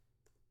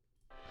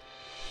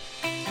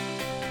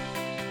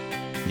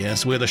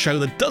Yes, we're the show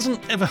that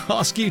doesn't ever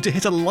ask you to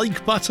hit a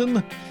like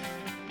button.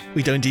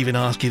 We don't even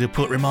ask you to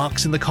put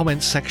remarks in the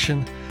comments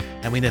section,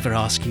 and we never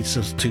ask you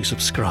to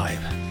subscribe.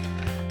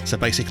 So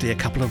basically a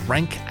couple of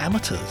rank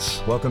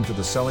amateurs. Welcome to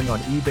the Selling on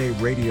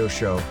eBay radio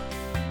show.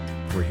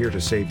 We're here to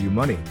save you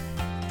money,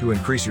 to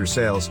increase your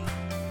sales,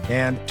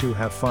 and to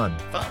have fun.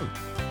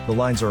 The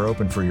lines are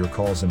open for your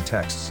calls and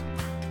texts.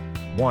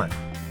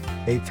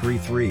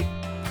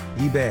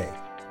 1-833-eBay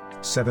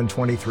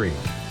 723.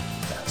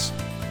 That's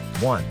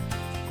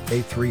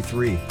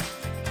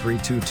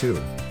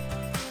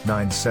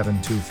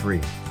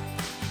 1-833-322-9723.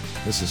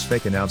 This is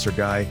fake announcer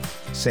guy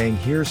saying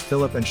here's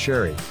Philip and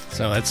Sherry.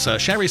 So that's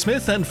Sherry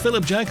Smith and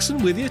Philip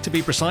Jackson with you, to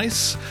be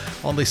precise,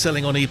 on the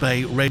Selling on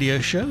eBay radio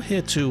show,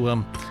 here to,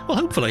 well,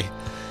 hopefully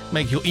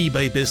make your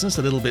eBay business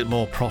a little bit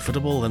more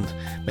profitable and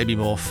maybe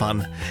more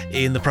fun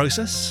in the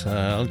process.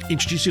 I'll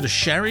introduce you to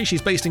Sherry. She's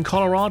based in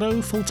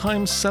Colorado,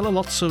 full-time seller,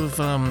 lots of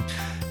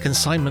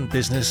consignment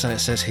business, and it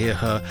says here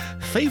her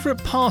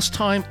favorite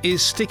pastime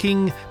is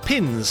sticking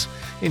pins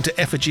into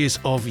effigies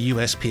of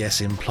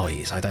USPS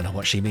employees. I don't know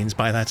what she means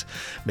by that.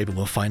 Maybe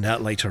we'll find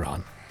out later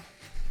on.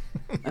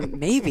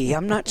 Maybe,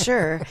 I'm not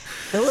sure.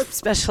 Philip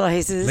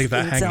specializes Leave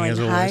that in hanging selling as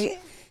always.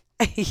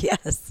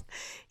 Yes,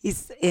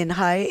 he's in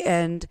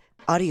high-end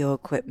audio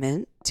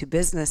equipment to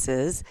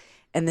businesses,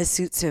 and this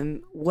suits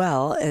him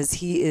well as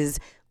he is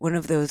one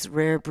of those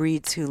rare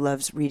breeds who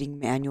loves reading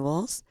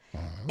manuals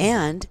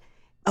and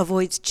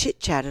avoids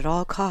chit-chat at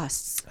all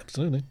costs.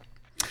 Absolutely.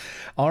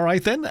 All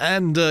right then,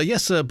 and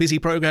yes, a busy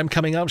program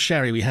coming up,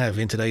 Sherry, we have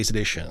in today's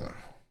edition.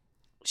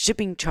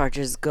 Shipping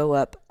charges go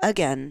up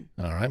again.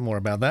 All right, more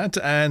about that.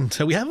 And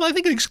we have, I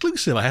think, an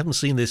exclusive. I haven't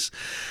seen this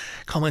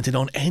commented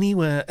on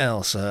anywhere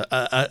else.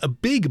 A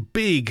big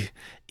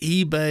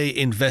eBay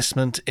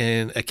investment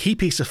in a key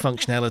piece of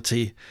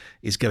functionality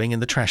is going in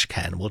the trash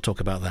can. We'll talk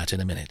about that in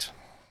a minute.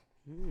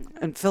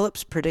 And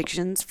Philip's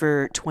predictions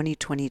for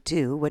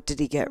 2022, what did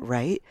he get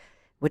right?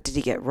 What did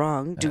he get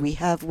wrong? Do we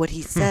have what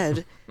he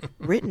said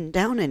written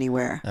down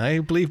anywhere? I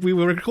believe we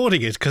were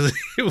recording it because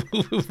we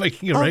were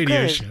making a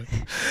radio show.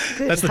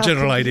 Good. That's the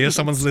general idea.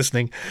 Someone's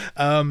listening.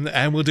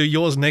 And we'll do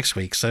yours next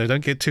week, so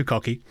don't get too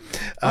cocky.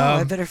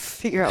 I better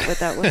figure out what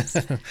that was.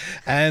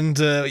 And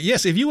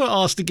yes, if you were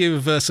asked to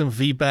give some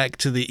feedback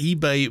to the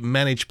eBay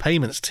Managed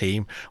Payments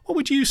team, what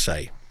would you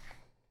say?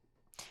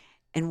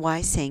 And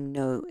why saying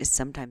no is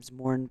sometimes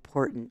more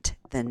important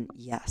than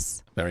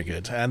yes. Very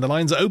good. And the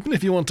lines are open.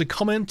 If you want to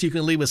comment, you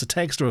can leave us a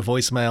text or a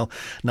voicemail.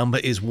 Number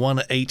is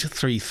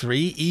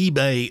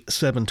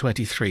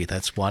 1-833-eBay-723.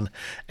 That's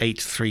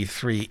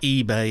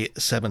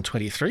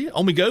 1-833-eBay-723.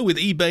 On we go with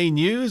eBay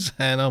news.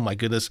 And oh my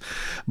goodness,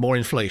 more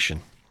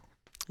inflation.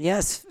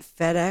 Yes,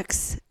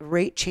 FedEx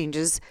rate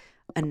changes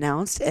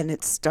announced, and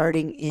it's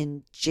starting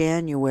in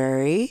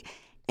January.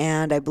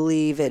 And I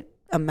believe it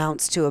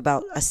amounts to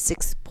about a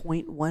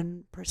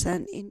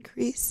 6.1%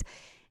 increase.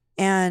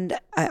 And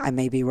I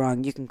may be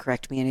wrong. You can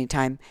correct me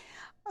anytime.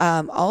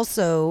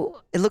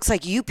 Also, it looks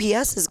like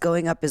UPS is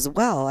going up as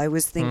well. I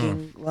was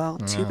thinking, well,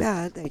 too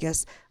bad. I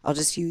guess I'll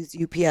just use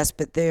UPS,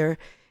 but they're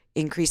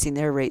increasing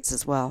their rates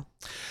as well.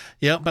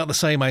 Yeah, about the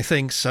same, I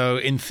think. So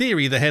in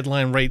theory, the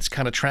headline rates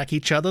kind of track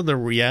each other. The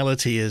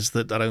reality is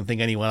that I don't think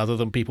anyone other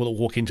than people that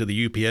walk into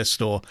the UPS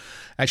store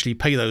actually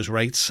pay those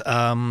rates.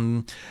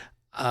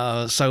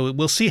 So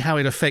we'll see how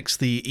it affects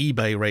the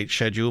eBay rate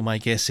schedule. My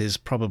guess is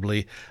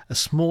probably a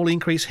small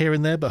increase here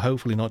and there, but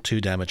hopefully not too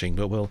damaging.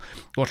 But we'll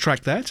track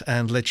that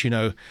and let you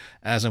know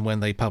as and when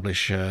they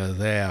publish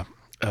their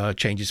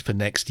changes for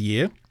next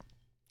year.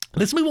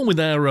 Let's move on with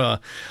our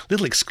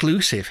little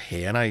exclusive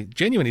here, and I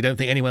genuinely don't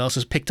think anyone else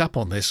has picked up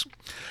on this.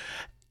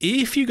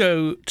 If you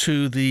go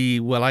to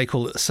the, well, I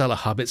call it Seller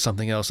Hub, it's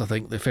something else, I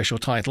think, the official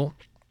title.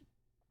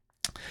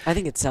 I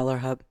think it's Seller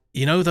Hub.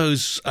 You know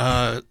those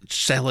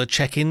seller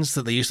check-ins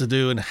that they used to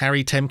do, and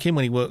Harry Temkin,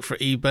 when he worked for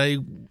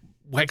eBay,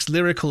 waxed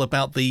lyrical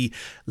about the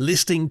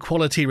listing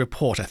quality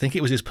report. I think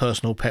it was his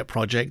personal pet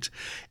project.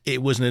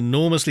 It was an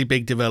enormously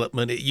big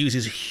development. It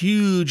uses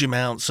huge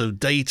amounts of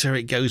data.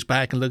 It goes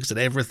back and looks at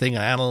everything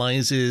and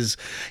analyzes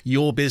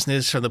your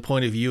business from the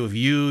point of view of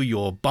you,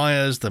 your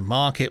buyers, the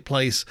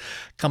marketplace,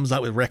 comes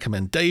up with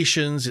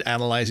recommendations. It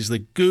analyzes the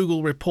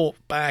Google report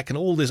back and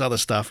all this other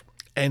stuff,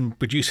 and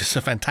produces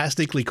a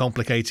fantastically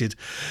complicated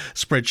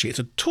spreadsheet. It's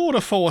a tour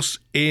de force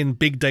in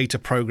big data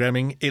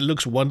programming. It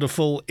looks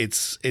wonderful.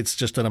 It's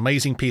just an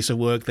amazing piece of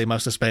work. They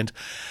must have spent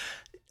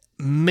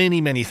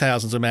many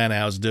thousands of man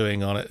hours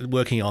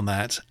working on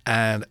that.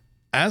 And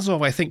as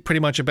of, I think,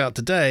 pretty much about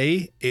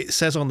today, it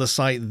says on the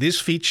site,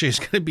 this feature is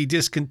going to be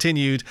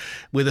discontinued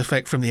with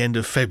effect from the end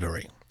of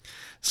February.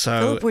 So,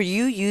 Philip, were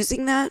you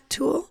using that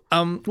tool?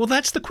 Well,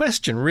 that's the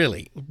question,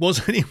 really.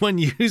 Was anyone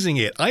using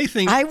it? I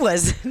think I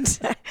wasn't.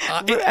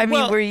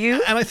 Were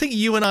you? And I think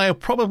you and I are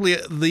probably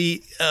at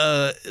the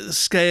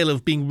scale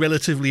of being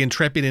relatively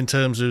intrepid in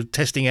terms of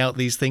testing out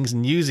these things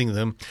and using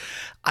them.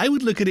 I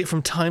would look at it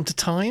from time to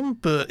time,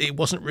 but it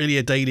wasn't really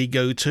a daily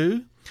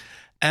go-to.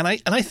 And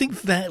I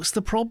think that's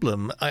the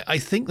problem. I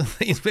think that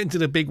they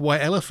invented a big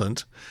white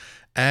elephant,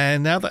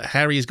 And now that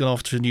Harry's gone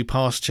off to new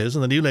pastures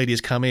and the new lady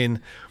has come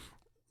in,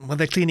 well,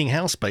 they're cleaning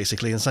house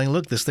basically and saying,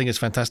 look, this thing is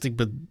fantastic,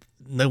 but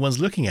no one's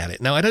looking at it.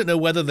 Now, I don't know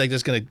whether they're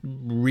just going to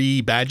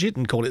rebadge it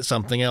and call it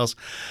something else.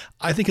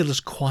 I think it'll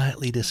just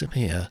quietly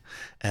disappear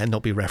and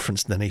not be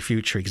referenced in any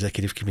future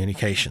executive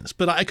communications.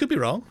 But I could be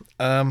wrong.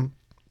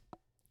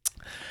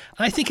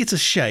 I think it's a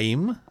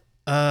shame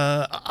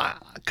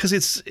because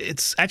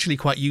it's actually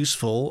quite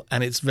useful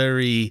and it's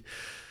very,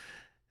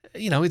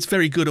 it's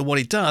very good at what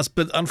it does.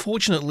 But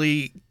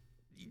unfortunately,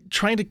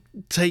 trying to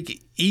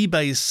take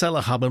eBay's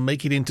Seller Hub and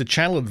make it into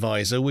Channel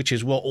Advisor, which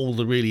is what all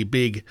the really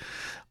big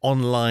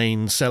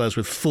online sellers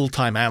with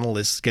full-time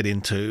analysts get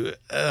into,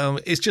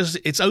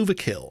 it's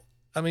overkill.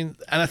 I mean,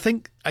 and I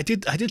think I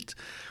did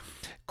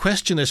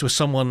question this with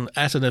someone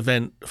at an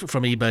event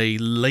from eBay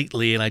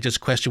lately, and I just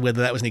questioned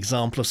whether that was an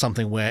example of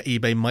something where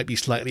eBay might be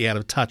slightly out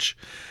of touch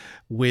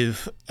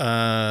with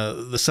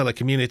the seller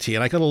community.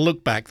 And I got a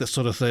look back that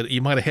sort of said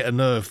you might have hit a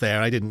nerve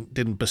there. I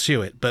didn't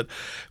pursue it, but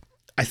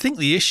I think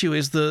the issue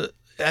is that,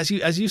 as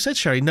you said,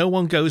 Sherry, no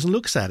one goes and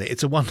looks at it.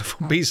 It's a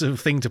wonderful piece of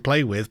thing to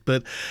play with,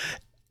 but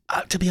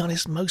to be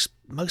honest, most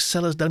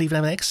sellers don't even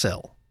have an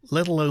Excel,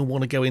 let alone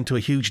want to go into a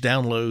huge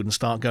download and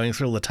start going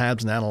through all the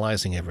tabs and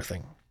analyzing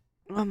everything.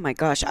 Oh my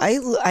gosh,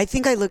 I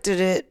think I looked at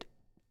it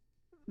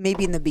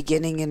maybe in the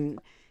beginning, and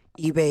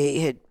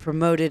eBay had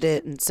promoted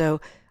it, and so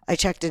I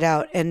checked it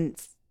out.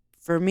 And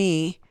for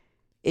me,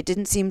 it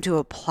didn't seem to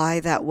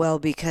apply that well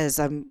because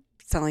I'm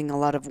selling a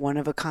lot of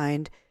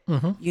one-of-a-kind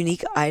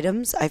unique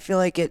items. I feel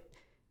like it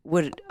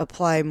would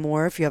apply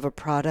more if you have a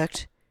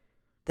product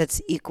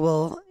that's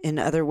equal in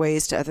other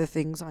ways to other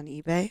things on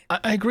eBay.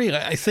 I agree.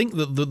 I think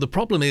that the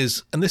problem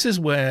is, and this is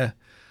where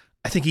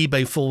I think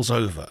eBay falls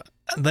over,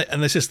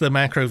 and this is the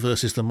macro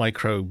versus the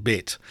micro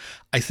bit.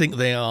 I think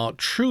they are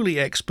truly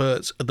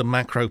experts at the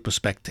macro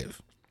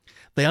perspective.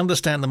 They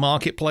understand the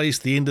marketplace,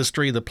 the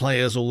industry, the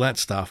players, all that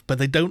stuff, but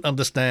they don't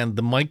understand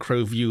the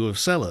micro view of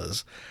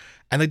sellers.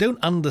 And they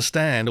don't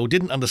understand, or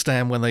didn't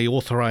understand when they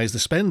authorized the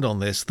spend on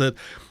this, that,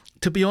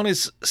 to be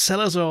honest,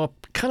 sellers are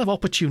kind of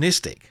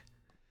opportunistic.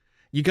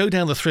 You go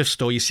down the thrift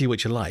store, you see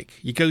what you like.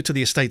 You go to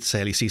the estate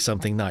sale, you see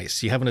something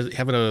nice. You're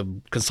having a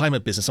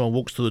consignment business, someone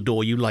walks through the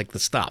door, you like the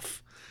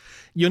stuff.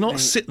 You're not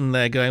sitting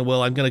there going,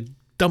 well, I'm going to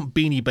dump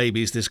Beanie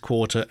Babies this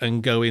quarter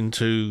and go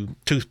into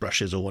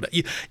toothbrushes or whatever.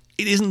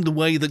 It isn't the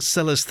way that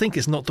sellers think.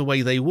 It's not the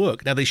way they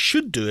work. Now, they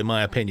should do, in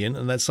my opinion,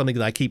 and that's something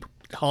that I keep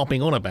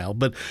harping on about,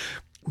 but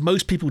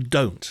most people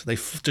don't. They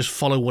just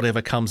follow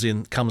whatever comes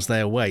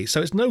their way.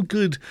 So it's no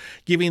good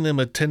giving them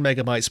a 10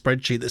 megabyte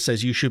spreadsheet that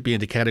says you should be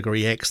into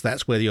category X,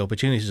 that's where the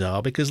opportunities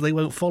are, because they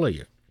won't follow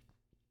you.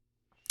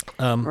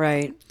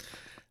 Right.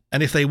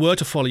 And if they were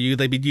to follow you,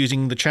 they'd be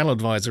using the Channel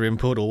Advisor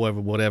input or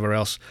whatever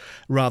else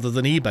rather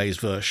than eBay's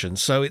version.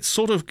 So it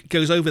sort of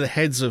goes over the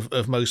heads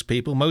of most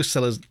people. Most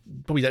sellers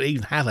probably don't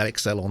even have that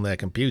Excel on their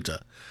computer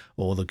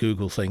or the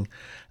Google thing.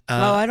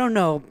 I don't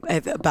know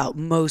about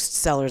most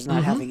sellers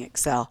not having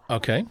Excel.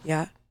 Okay.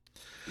 Yeah.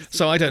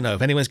 So I don't know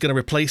if anyone's going to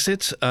replace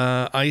it.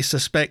 I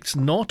suspect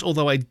not,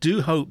 although I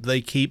do hope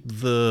they keep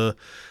the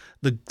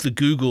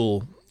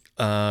Google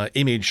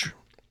image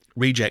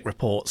reject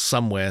report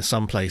somewhere,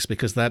 someplace,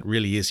 because that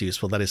really is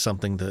useful. That is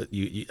something that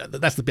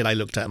that's the bit I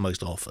looked at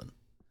most often.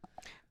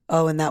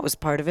 Oh, and that was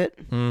part of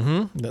it?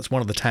 Mm-hmm. That's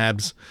one of the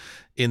tabs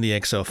in the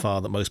Excel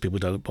file that most people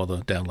don't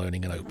bother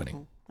downloading and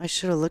opening. I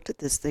should have looked at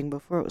this thing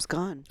before it was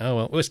gone. Oh,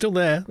 well, we're still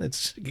there.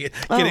 Get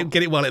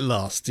it while it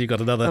lasts. You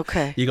got another.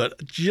 Okay. You got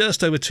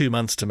just over 2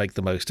 months to make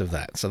the most of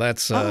that. So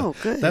that's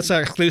good. That's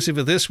our exclusive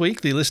of this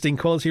week. The listing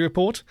quality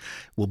report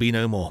will be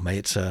no more. May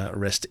it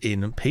rest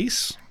in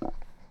peace.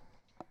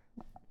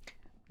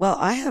 Well,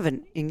 I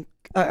haven't.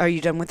 Are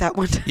you done with that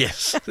one?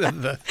 Yes.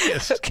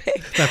 Yes. Okay.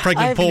 That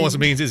pregnant pause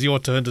means it's your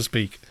turn to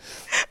speak.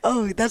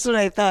 Oh, that's what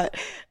I thought.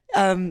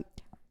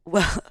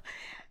 Well.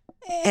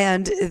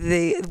 And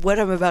what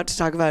I'm about to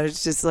talk about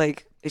is just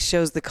like, it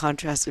shows the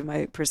contrast in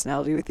my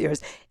personality with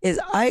yours,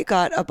 is I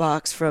got a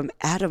box from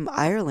Adam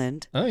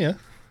Ireland. Oh,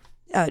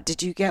 yeah.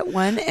 Did you get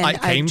one? And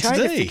I'm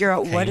trying to figure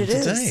out what it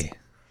is.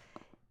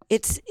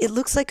 It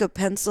looks like a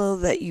pencil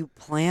that you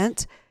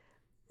plant,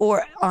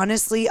 or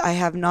honestly, I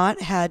have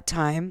not had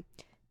time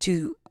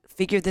to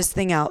figure this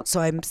thing out.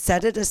 So I'm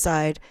set it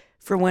aside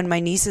for when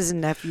my nieces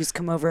and nephews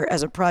come over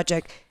as a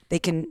project, they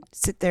can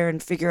sit there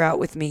and figure out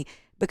with me,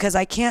 because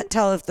I can't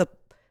tell if the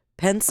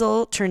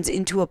pencil turns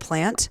into a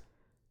plant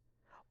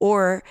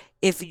or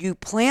if you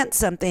plant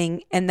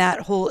something and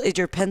that hole is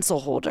your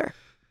pencil holder.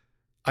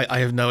 I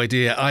have no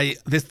idea. I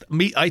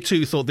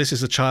too thought this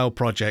is a child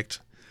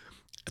project.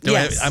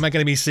 Yes. Am I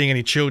going to be seeing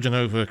any children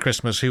over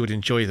Christmas who would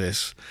enjoy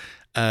this?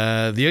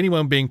 The only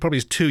one being probably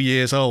is 2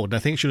 years old, and I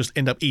think she'll just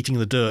end up eating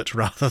the dirt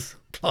rather than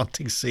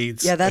planting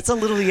seeds. Yeah, that's a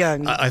little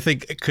young. I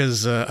think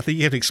because I think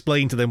you have to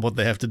explain to them what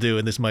they have to do,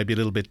 and this might be a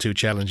little bit too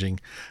challenging.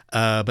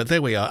 But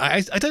there we are.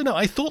 I don't know.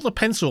 I thought the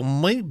pencil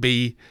might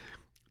be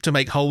to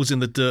make holes in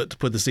the dirt to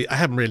put the seed. I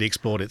haven't really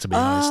explored it, to be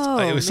honest.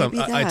 It was maybe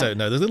I don't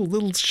know. There's a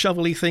little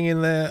shovelly thing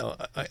in there.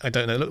 I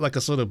don't know. It looked like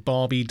a sort of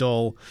Barbie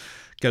doll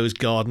goes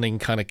gardening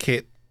kind of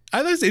kit.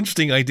 That's an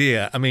interesting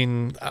idea. I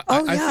mean,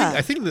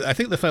 I think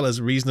the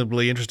fella's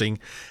reasonably interesting.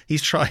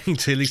 He's trying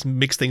to at least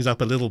mix things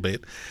up a little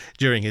bit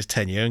during his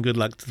tenure, and good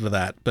luck for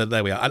that. But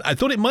there we are. I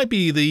thought it might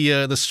be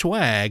the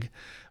swag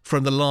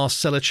from the last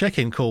seller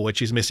check-in call,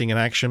 which is missing in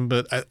action.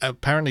 But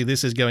apparently,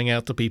 this is going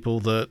out to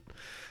people that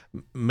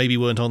maybe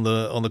weren't on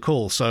the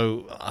call.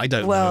 So I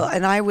don't know. Well,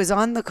 and I was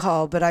on the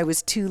call, but I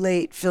was too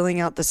late filling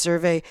out the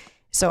survey.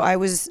 So I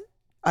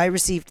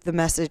received the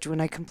message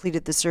when I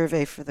completed the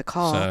survey for the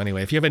call. So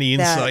anyway, if you have any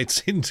insights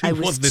into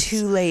what this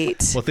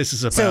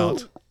is about, so,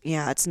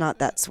 yeah, it's not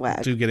that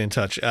swag. Do get in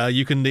touch.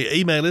 You can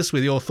email us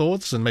with your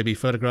thoughts and maybe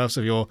photographs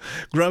of your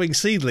growing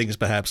seedlings,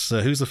 perhaps.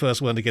 Who's the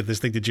first one to get this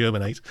thing to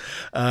germinate?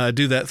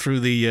 Do that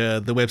through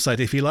the website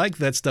if you like.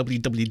 That's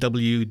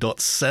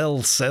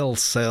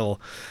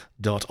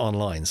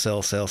www.sellsellsell.online.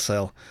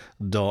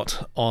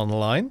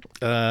 Sellsellsell.online.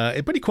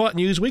 A pretty quiet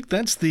news week.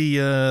 That's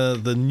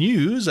the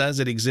news as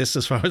it exists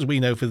as far as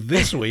we know for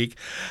this week.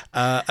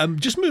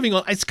 Just moving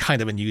on. It's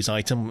kind of a news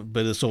item,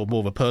 but it's sort of more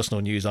of a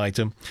personal news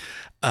item.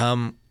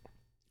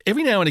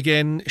 Every now and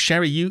again,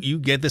 Sherry, you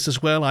get this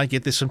as well. I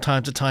get this from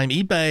time to time.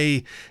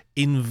 eBay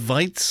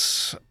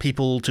invites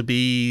people to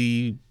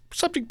be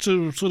subject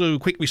to sort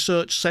of quick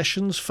research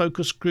sessions,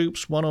 focus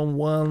groups,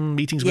 one-on-one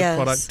meetings with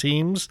product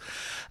teams.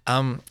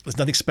 There's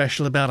nothing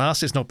special about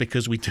us. It's not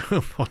because we do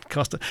a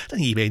podcast. I don't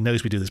think eBay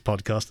knows we do this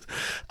podcast.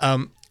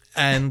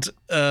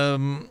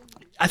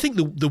 I think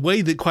the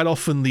way that quite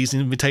often these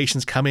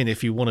invitations come in,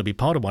 if you want to be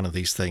part of one of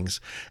these things,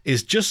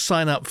 is just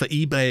sign up for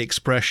eBay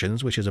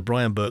Expressions, which is a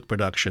Brian Burke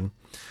production.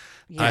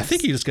 Yes. I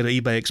think you just go to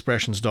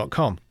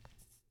ebayexpressions.com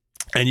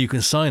and you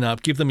can sign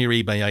up, give them your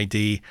eBay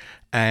ID,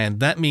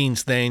 and that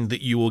means then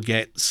that you will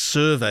get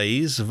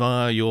surveys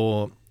via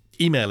your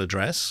email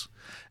address,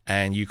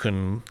 and you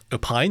can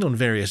opine on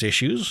various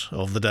issues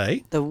of the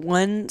day. The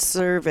one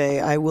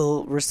survey I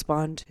will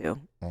respond to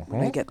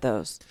when I get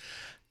those.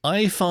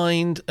 I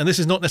find, and this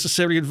is not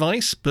necessarily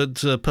advice,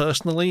 but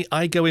personally,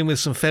 I go in with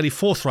some fairly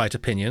forthright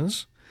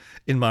opinions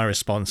in my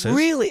responses.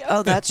 Really?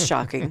 Oh, that's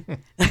shocking.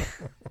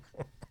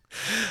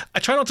 I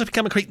try not to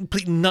become a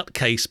complete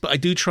nutcase, but I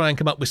do try and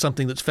come up with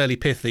something that's fairly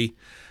pithy,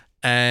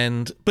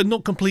 but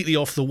not completely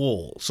off the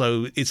wall.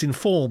 So it's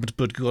informed,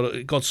 but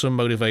got some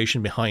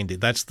motivation behind it.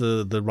 That's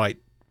the right,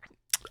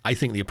 I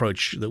think, the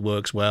approach that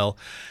works well.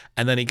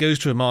 And then it goes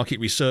to a market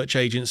research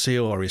agency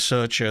or a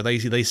researcher.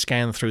 They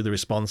scan through the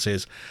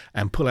responses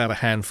and pull out a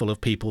handful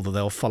of people that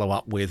they'll follow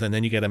up with. And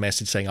then you get a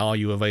message saying, are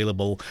you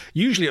available?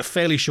 Usually at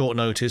fairly short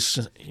notice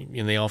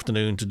in the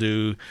afternoon to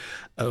do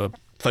a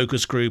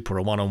focus group or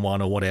a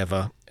one-on-one or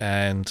whatever.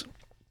 And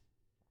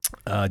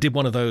I did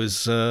one of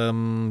those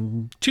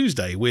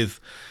Tuesday with...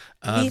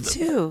 Me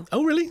too.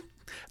 Oh, really?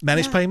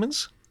 Managed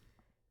payments?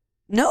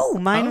 No,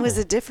 mine was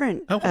a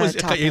different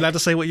topic. Are you allowed to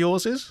say what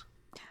yours is?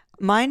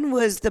 Mine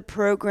was the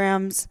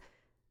programs,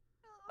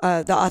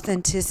 the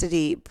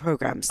authenticity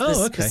programs,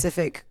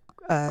 specific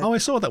I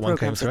saw that one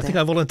came through. I think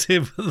I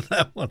volunteered for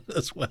that one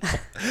as well.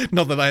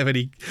 Not that I have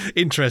any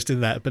interest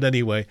in that, but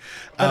anyway.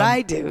 But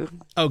I do.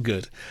 Oh,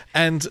 good.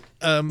 And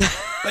and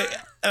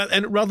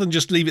rather than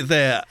just leave it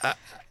there,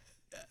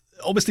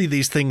 obviously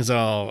these things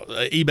are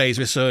eBay's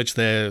research.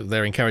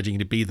 They're encouraging you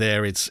to be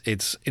there. It's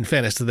in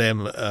fairness to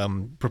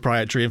them,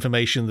 proprietary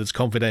information that's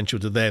confidential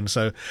to them.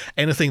 So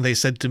anything they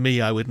said to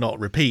me, I would not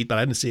repeat. But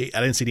I don't see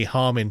any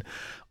harm in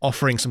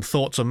offering some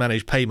thoughts on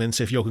managed payments.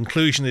 If your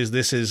conclusion is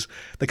this is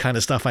the kind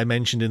of stuff I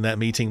mentioned in that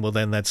meeting, well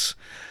then that's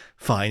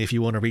fine. If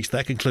you want to reach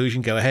that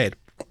conclusion, go ahead.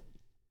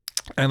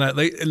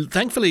 And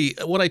thankfully,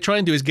 what I try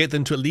and do is get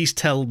them to at least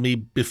tell me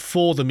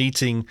before the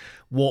meeting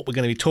what we're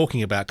going to be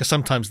talking about, because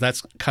sometimes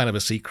that's kind of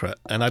a secret.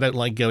 And I don't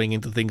like going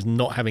into things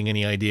not having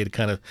any idea to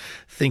kind of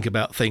think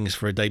about things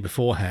for a day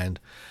beforehand.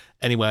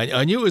 Anyway,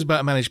 I knew it was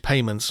about managed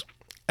payments.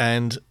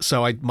 And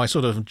so my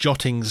sort of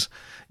jottings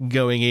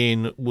going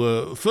in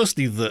were,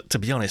 firstly, that, to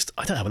be honest,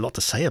 I don't have a lot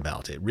to say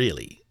about it,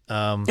 really.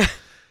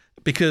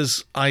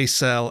 Because I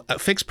sell at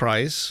fixed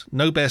price,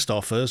 no best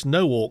offers,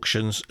 no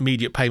auctions,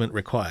 immediate payment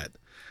required.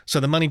 So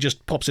the money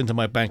just pops into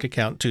my bank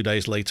account 2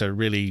 days later,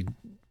 really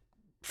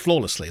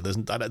flawlessly.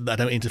 I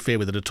don't interfere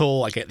with it at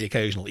all. I get the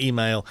occasional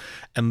email,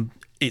 and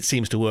it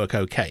seems to work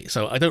okay.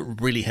 So I don't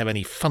really have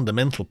any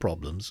fundamental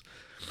problems.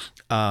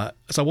 So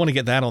I want to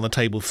get that on the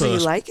table first. So you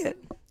like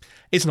it?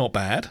 It's not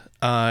bad.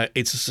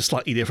 It's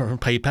slightly different from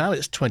PayPal.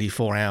 It's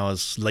 24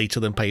 hours later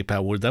than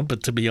PayPal would have done.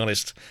 But to be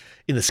honest,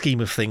 in the scheme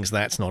of things,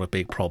 that's not a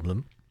big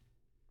problem.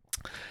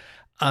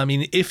 I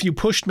mean, if you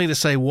pushed me to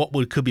say what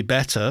could be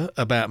better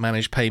about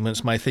managed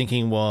payments, my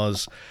thinking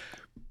was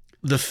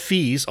the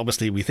fees.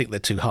 Obviously, we think they're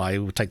too high.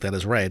 We'll take that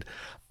as read.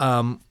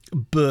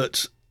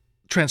 But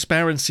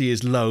transparency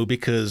is low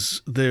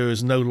because there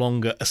is no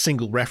longer a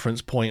single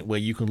reference point where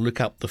you can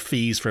look up the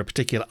fees for a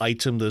particular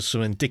item. There's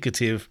some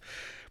indicative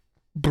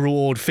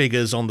broad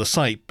figures on the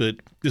site, but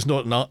there's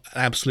not an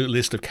absolute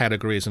list of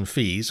categories and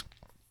fees.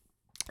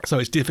 So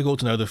it's difficult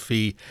to know the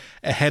fee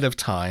ahead of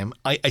time.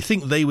 I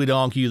think they would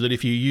argue that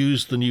if you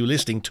use the new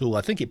listing tool,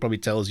 I think it probably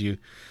tells you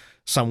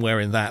somewhere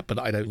in that, but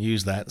I don't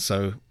use that.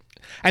 So,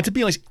 and to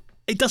be honest,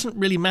 it doesn't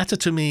really matter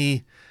to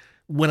me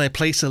when I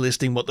place a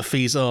listing what the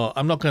fees are.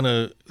 I'm not going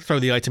to throw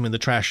the item in the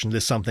trash and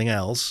list something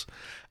else.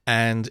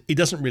 And it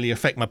doesn't really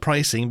affect my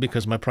pricing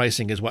because my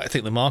pricing is what I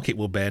think the market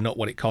will bear, not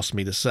what it costs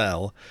me to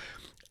sell.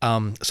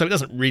 So it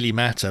doesn't really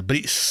matter, but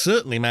it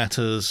certainly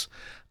matters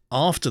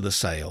after the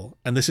sale.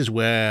 And this is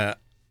where,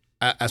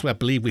 as I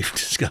believe we've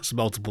discussed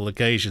multiple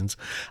occasions,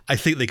 I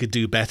think they could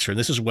do better. And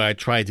this is where I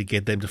try to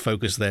get them to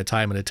focus their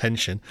time and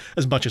attention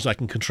as much as I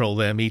can control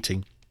their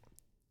meeting.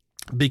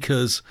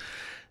 Because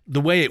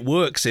the way it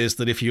works is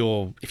that if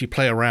you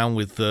play around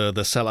with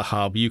the seller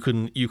hub, you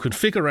can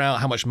figure out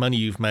how much money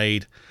you've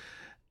made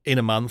in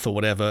a month or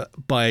whatever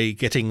by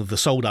getting the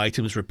sold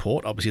items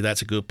report. Obviously,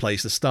 that's a good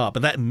place to start,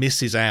 but that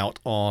misses out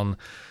on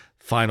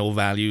final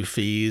value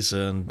fees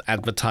and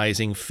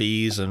advertising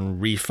fees and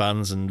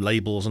refunds and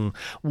labels and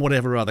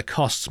whatever other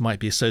costs might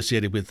be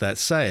associated with that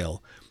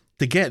sale.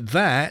 To get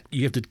that,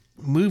 you have to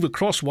move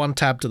across one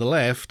tab to the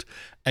left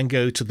and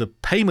go to the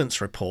payments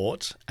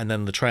report, and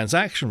then the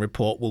transaction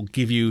report will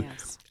give you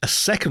a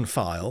second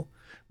file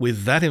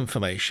with that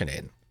information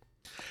in.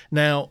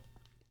 Now,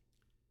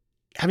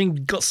 having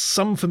got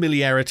some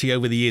familiarity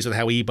over the years with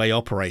how eBay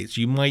operates,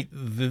 you might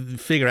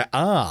figure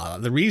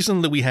out, the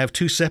reason that we have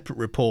two separate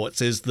reports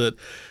is that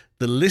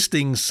the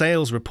listing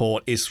sales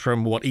report is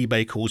from what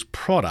eBay calls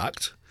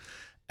product,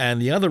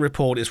 and the other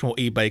report is from what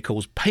eBay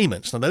calls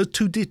payments. Now, those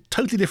two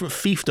totally different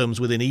fiefdoms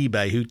within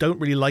eBay who don't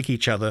really like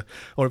each other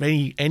or have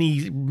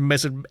any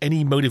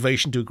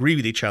motivation to agree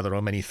with each other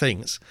on many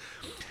things.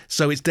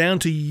 So it's down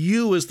to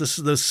you as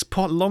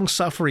the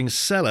long-suffering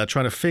seller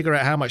trying to figure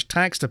out how much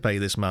tax to pay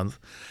this month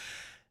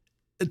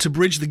to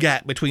bridge the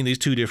gap between these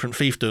two different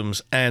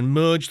fiefdoms and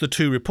merge the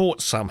two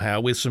reports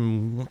somehow with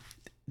some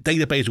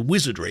database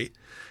wizardry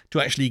to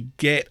actually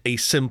get a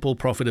simple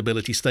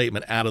profitability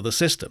statement out of the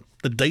system.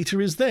 The data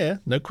is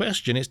there, no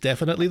question, it's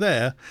definitely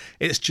there.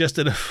 It's just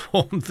in a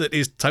form that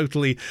is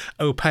totally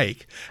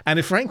opaque. And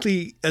if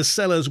frankly, as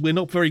sellers, we're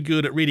not very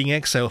good at reading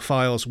Excel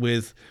files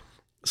with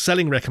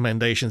selling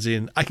recommendations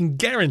in, I can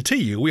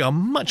guarantee you we are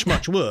much,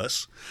 much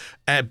worse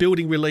at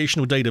building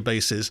relational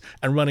databases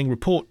and running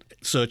report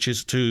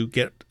searches to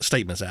get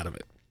statements out of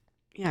it.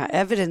 Yeah,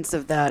 evidence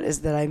of that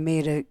is that I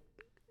made a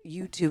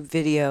YouTube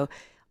video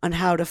on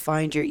how to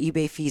find your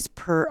eBay fees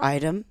per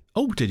item.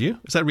 Oh, did you?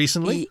 Is that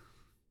recently?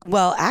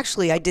 Well,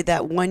 actually, I did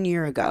that 1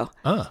 year ago.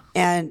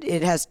 And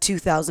it has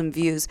 2,000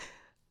 views,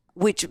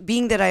 which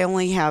being that I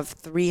only have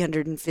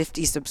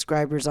 350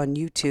 subscribers on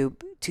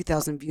YouTube,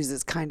 2,000 views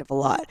is kind of a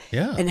lot.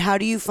 Yeah. And how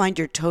do you find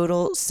your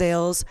total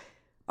sales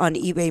on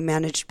eBay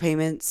managed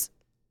payments?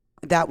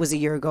 That was a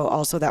year ago.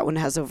 Also, that one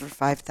has over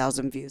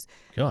 5,000 views.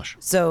 Gosh.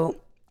 So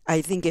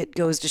I think it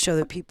goes to show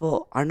that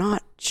people are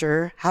not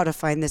sure how to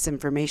find this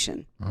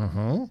information.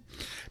 Mm-hmm.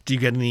 Do you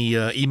get any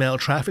email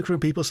traffic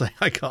from people saying,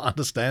 I can't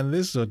understand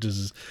this? Or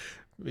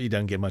you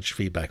don't get much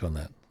feedback on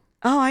that?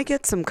 Oh, I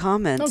get some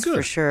comments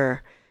for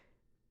sure.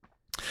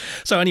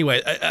 So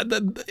anyway,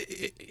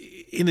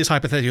 in this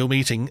hypothetical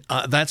meeting,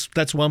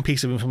 that's one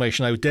piece of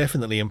information I would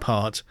definitely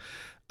impart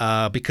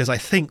because I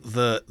think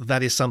that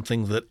is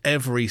something that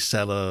every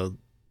seller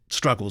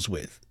struggles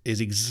with,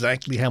 is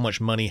exactly how much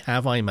money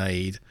have I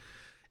made?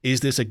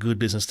 Is this a good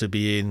business to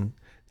be in?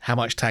 How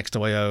much tax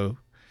do I owe?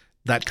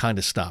 That kind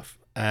of stuff.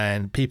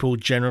 And people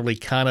generally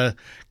kind of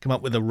come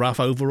up with a rough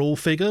overall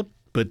figure,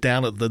 but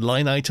down at the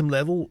line item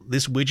level,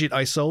 this widget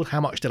I sold, how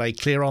much did I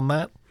clear on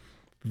that?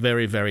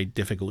 Very, very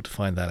difficult to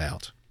find that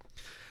out.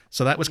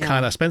 So that was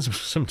kind of, I spent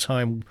some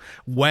time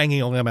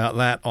wanging on about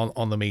that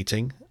on the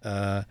meeting.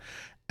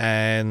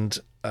 And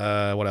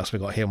what else we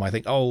got here? I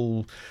think,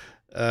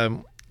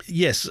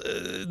 yes,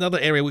 another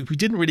area we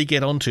didn't really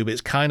get onto, but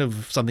it's kind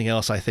of something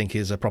else I think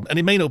is a problem. And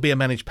it may not be a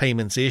managed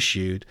payments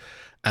issued,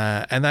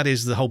 and that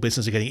is the whole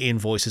business of getting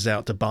invoices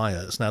out to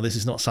buyers. Now, this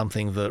is not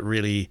something that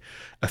really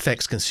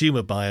affects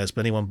consumer buyers,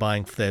 but anyone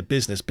buying for their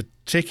business,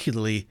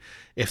 particularly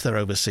if they're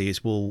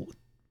overseas, will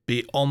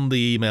be on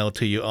the email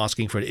to you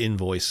asking for an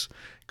invoice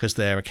because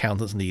their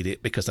accountants need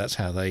it, because that's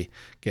how they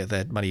get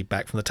their money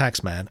back from the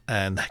tax man,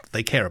 and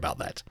they care about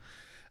that.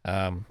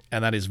 And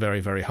that is very,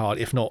 very hard,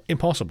 if not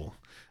impossible,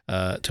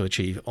 to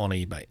achieve on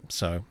eBay.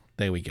 So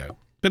there we go.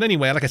 But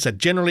anyway, like I said,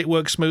 generally it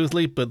works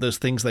smoothly, but there's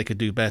things they could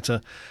do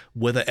better.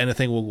 Whether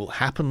anything will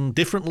happen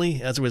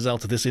differently as a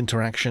result of this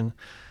interaction,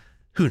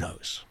 who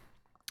knows?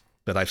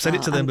 But I've said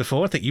it to them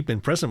before. I think you've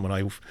been present when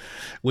I've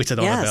witted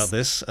on about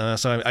this.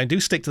 So I do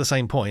stick to the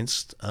same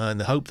points in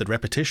the hope that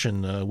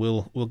repetition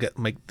will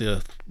make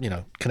the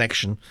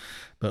connection.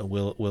 But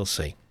we'll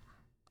see.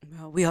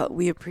 Well,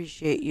 we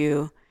appreciate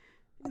you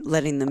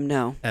letting them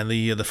know. And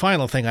the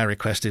final thing I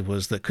requested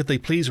was that could they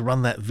please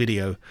run that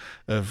video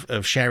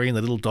of Sherry and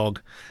the little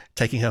dog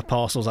taking her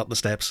parcels up the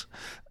steps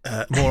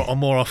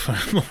more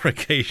often, more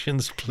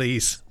occasions,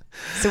 please.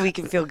 So we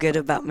can feel good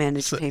about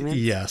managed payments.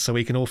 Yeah, so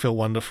we can all feel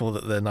wonderful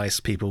that they're nice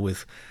people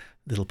with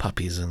little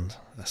puppies and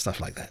stuff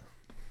like that.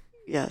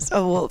 Yes.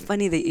 Oh, well,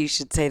 funny that you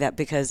should say that,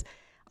 because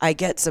I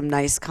get some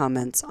nice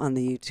comments on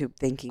the YouTube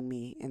thanking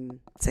me and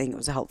saying it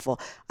was helpful.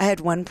 I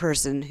had one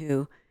person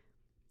who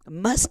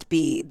must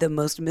be the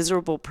most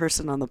miserable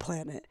person on the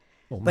planet,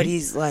 but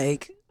he's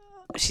like,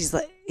 she's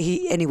like,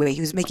 anyway,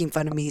 he was making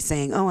fun of me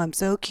saying, "Oh, I'm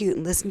so cute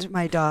and listen to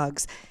my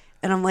dogs."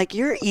 And I'm like,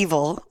 "You're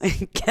evil."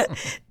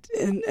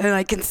 and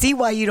I can see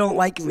why you don't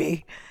like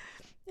me.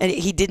 And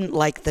he didn't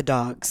like the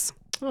dogs.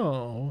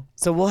 Oh.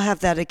 So we'll have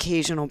that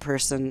occasional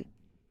person.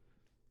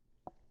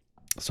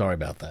 Sorry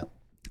about that.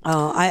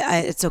 Oh,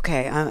 it's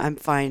okay. I'm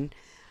fine.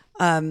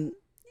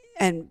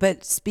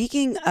 But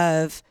speaking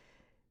of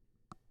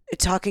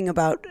talking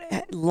about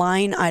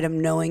line item,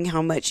 knowing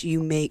how much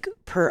you make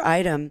per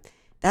item,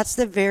 that's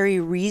the very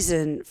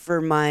reason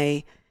for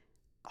my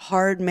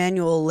hard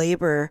manual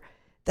labor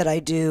that I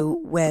do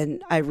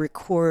when I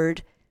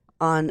record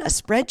on a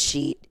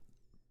spreadsheet.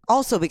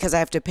 Also because I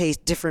have to pay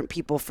different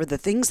people for the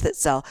things that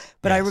sell,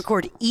 but I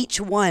record each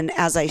one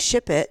as I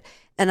ship it,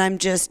 and I'm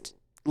just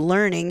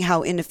learning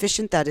how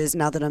inefficient that is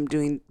now that I'm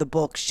doing the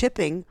bulk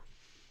shipping.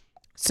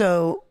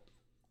 So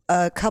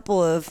a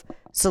couple of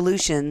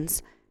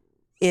solutions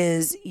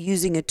is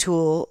using a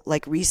tool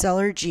like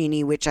Reseller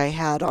Genie, which I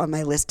had on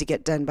my list to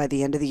get done by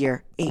the end of the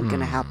year. Ain't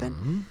going to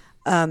happen.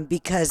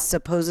 Because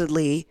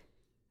supposedly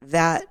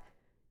that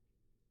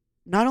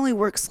not only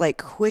works like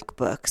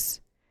QuickBooks,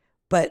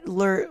 but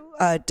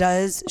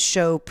does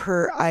show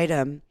per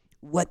item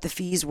what the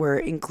fees were,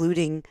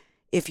 including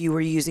if you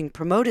were using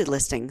promoted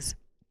listings.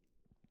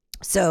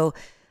 So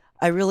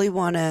I really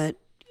want to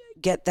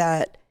get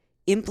that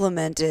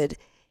implemented.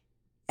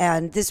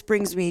 And this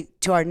brings me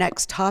to our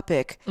next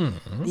topic,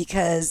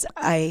 because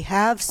I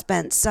have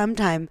spent some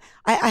time,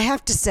 I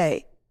have to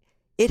say,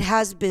 it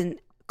has been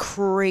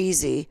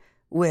crazy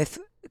with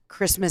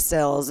Christmas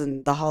sales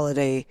and the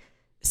holiday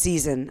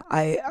season.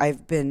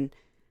 I've been,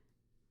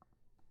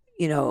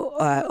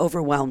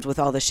 overwhelmed with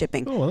all the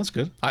shipping. Oh, well, that's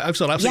good. I've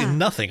sold absolutely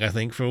nothing, I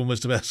think, for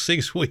almost about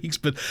 6 weeks.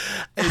 But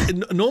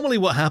normally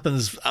what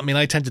happens, I mean,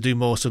 I tend to do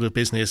more sort of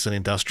business and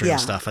industrial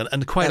stuff.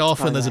 And quite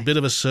often there's a bit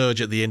of a surge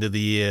at the end of the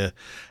year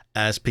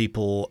as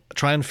people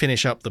try and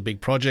finish up the big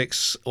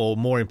projects, or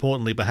more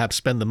importantly, perhaps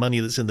spend the money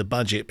that's in the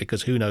budget,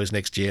 because who knows,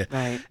 next year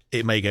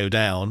it may go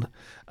down.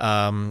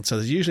 So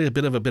there's usually a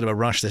bit of a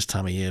rush this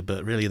time of year,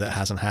 but really that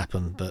hasn't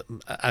happened. But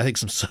I think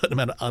some certain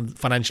amount of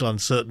financial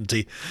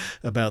uncertainty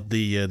about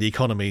the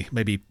economy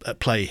may be at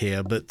play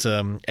here. But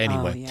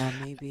anyway,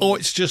 maybe. Or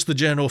it's just the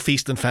general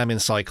feast and famine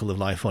cycle of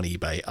life on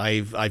eBay.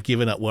 I've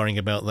given up worrying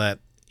about that,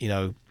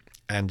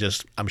 and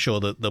just I'm sure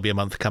that there'll be a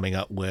month coming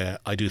up where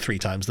I do 3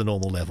 times the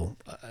normal level.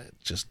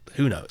 Just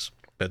who knows.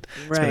 But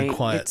it's been a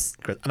quiet,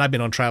 and I've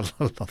been on travel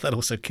a lot. That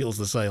also kills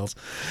the sales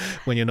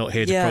when you're not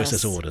here to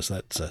process orders.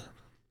 That's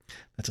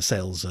a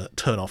sales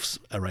turn-offs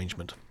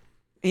arrangement.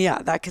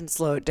 Yeah, that can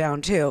slow it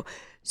down too.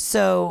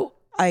 So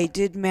I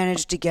did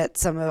manage to get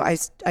some of.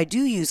 I do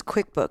use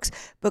QuickBooks,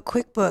 but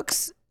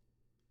QuickBooks,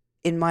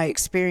 in my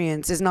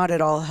experience, is not at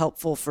all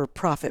helpful for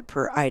profit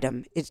per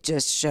item. It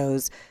just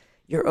shows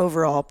your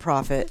overall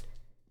profit.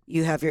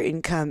 You have your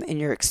income and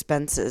your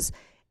expenses.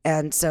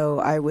 And so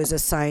I was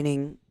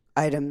assigning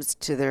items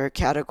to their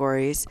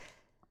categories.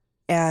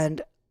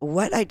 And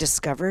what I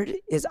discovered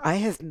is I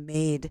have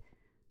made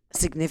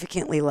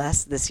significantly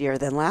less this year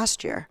than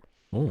last year.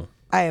 Oh.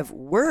 I have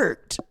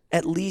worked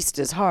at least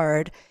as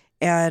hard,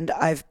 and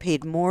I've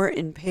paid more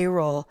in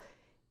payroll,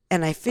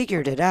 and I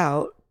figured it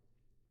out.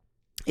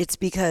 It's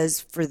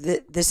because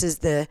this is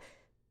the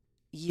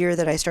year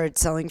that I started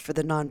selling for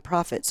the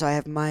nonprofit. So I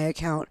have my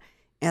account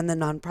and the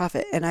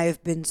nonprofit, and I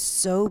have been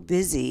so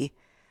busy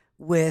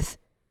with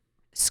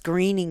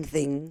screening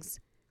things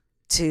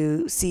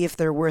to see if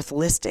they're worth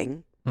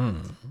listing.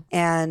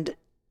 And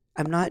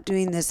I'm not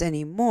doing this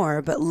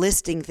anymore, but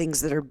listing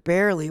things that are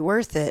barely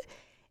worth it.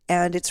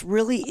 And it's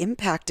really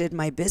impacted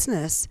my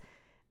business,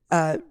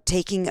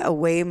 taking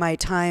away my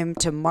time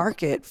to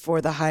market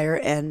for the higher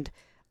end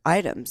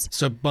items.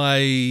 So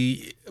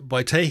by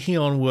taking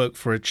on work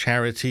for a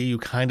charity, you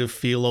kind of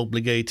feel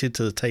obligated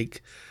to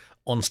take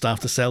on stuff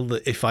to sell,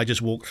 that if I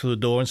just walked through the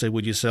door and said,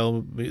 "Would you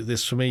sell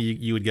this for me?"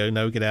 you would go,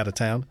 "No, get out of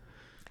town."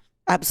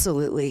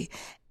 Absolutely.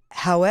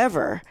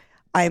 However,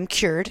 I am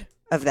cured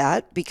of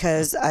that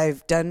because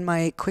I've done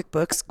my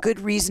QuickBooks. Good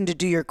reason to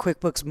do your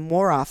QuickBooks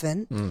more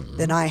often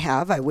than I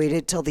have. I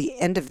waited till the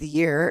end of the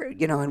year,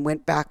 and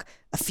went back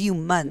a few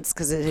months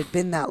because it had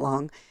been that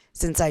long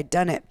since I'd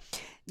done it.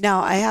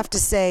 Now, I have to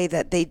say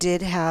that they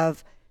did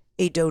have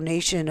a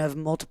donation of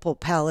multiple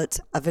pallets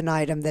of an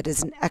item that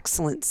is an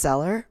excellent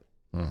seller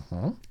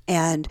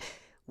and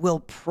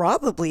will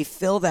probably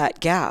fill that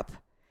gap.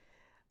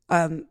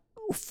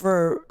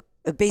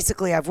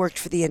 Basically, I've worked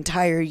for the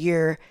entire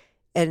year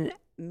and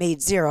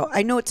made zero.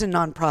 I know it's a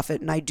nonprofit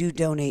and I do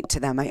donate to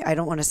them. I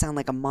don't want to sound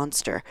like a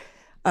monster,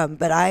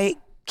 but I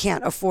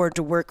can't afford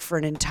to work for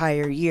an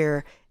entire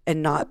year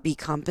and not be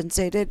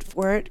compensated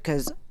for it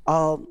because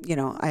I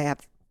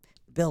have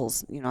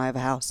bills, I have a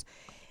house,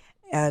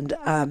 and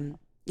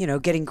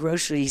getting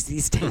groceries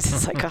these days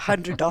is like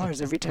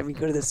 $100 every time you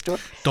go to the store.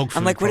 Dog food,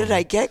 I'm like, what did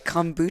I get?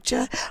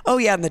 Kombucha? Oh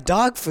yeah, and the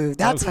dog food.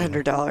 That's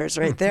 $100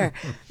 right there.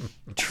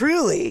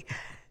 Truly.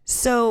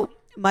 So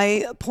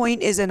my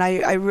point is, and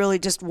I really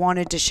just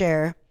wanted to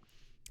share,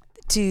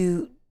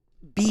 to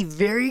be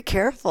very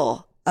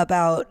careful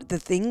about the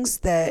things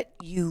that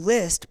you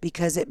list,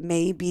 because it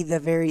may be the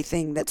very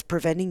thing that's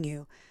preventing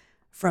you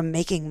from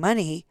making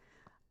money.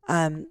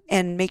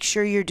 And make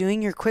sure you're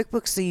doing your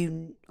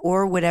QuickBooks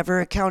or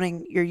whatever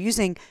accounting you're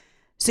using,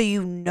 so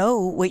you know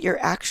what you're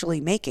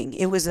actually making.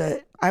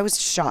 I was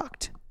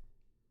shocked.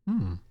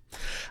 And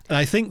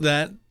I think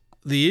that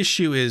the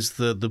issue is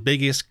the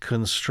biggest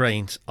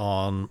constraint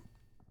on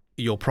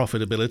your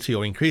profitability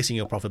or increasing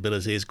your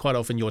profitability is quite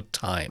often your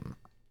time.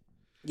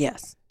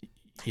 Yes.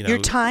 Your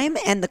time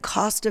and the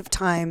cost of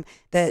time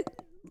that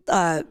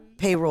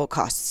payroll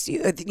costs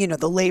you,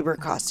 the labor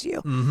costs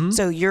you. Mm-hmm.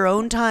 So your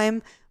own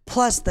time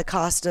plus the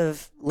cost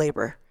of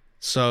labor.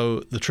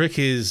 So the trick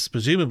is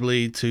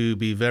presumably to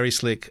be very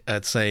slick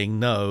at saying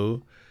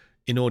no,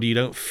 in order you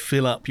don't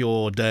fill up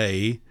your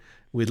day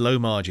with low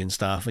margin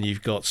stuff and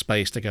you've got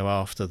space to go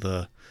after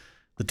the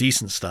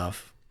decent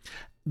stuff.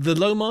 The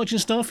low margin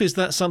stuff, is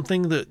that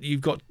something that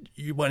you've got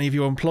one of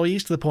your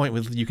employees to the point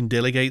where you can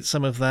delegate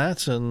some of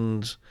that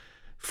and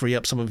free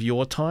up some of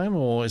your time,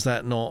 or is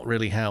that not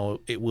really how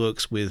it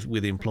works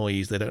with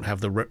employees? They don't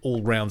have the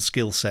all-round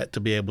skill set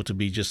to be able to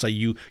be just say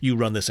you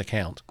run this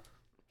account.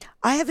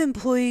 I have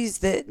employees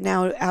that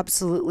now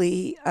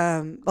absolutely,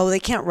 they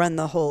can't run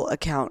the whole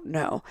account,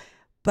 no.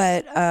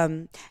 But,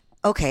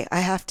 okay, I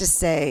have to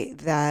say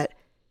that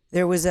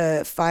there was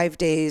 5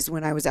 days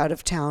when I was out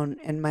of town,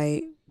 and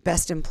my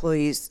best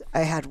employees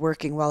I had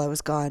working while I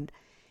was gone,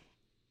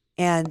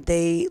 and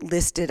they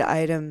listed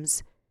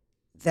items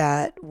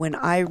that when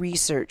I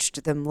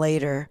researched them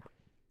later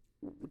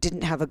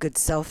didn't have a good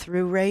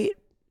sell-through rate.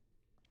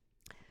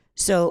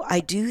 So I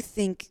do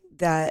think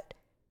that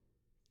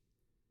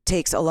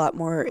takes a lot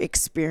more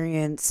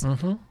experience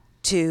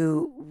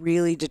to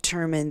really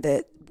determine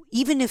that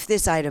even if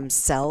this item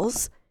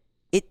sells,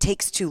 it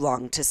takes too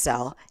long to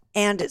sell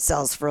and it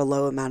sells for a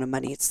low amount of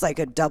money. It's like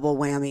a double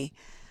whammy.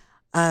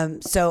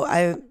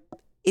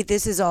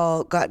 This has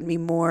all gotten me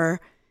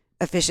more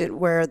efficient,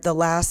 where the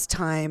last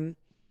time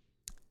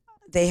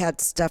they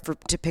had stuff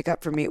to pick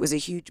up for me, it was a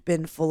huge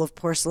bin full of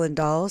porcelain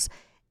dolls,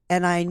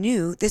 and I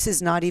knew this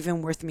is not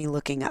even worth me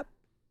looking up.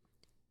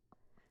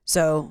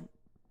 So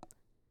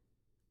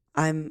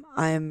I'm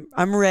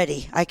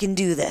ready. I can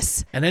do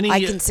this. And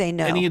I can say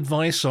no. Any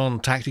advice on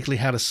tactically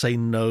how to say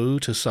no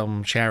to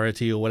some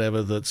charity or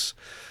whatever that's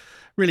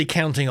really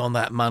counting on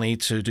that money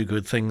to do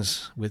good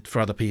things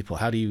for other people?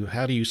 How do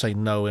you say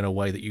no in a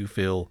way that you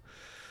feel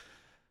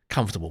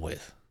comfortable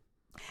with?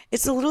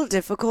 It's a little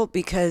difficult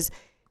because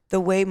the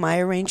way my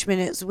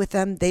arrangement is with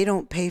them, they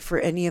don't pay for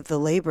any of the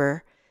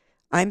labor.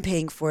 I'm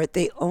paying for it.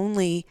 They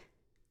only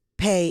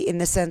pay in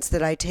the sense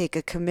that I take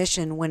a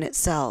commission when it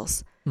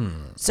sells.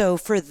 So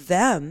for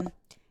them,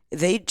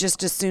 they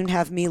just as soon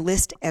have me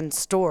list and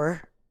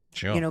store,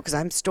 sure, because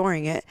I'm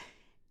storing it,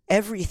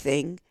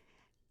 everything.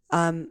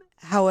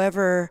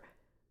 However,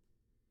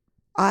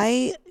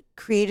 I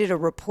created a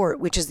report,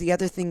 which is the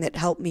other thing that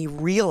helped me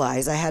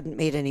realize I hadn't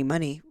made any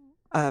money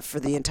for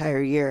the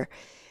entire year,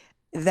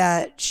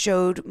 that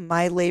showed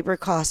my labor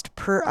cost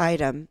per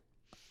item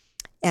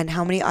and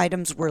how many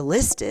items were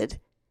listed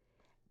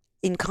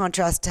in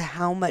contrast to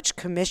how much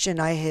commission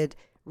I had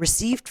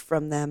received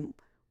from them,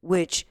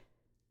 which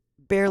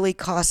barely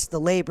cost the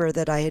labor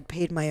that I had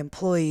paid my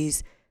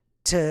employees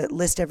to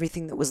list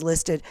everything that was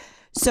listed.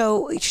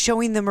 So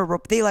showing them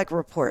they like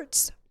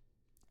reports,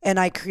 and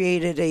I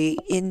created a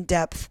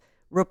in-depth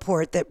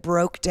report that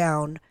broke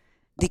down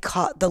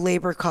the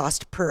labor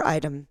cost per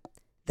item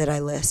that I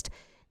list.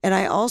 And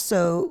I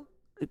also,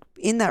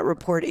 in that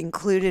report,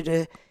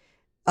 included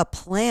a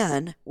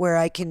plan where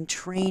I can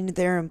train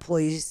their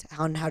employees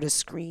on how to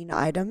screen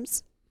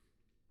items.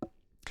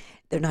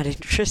 They're not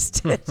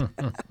interested.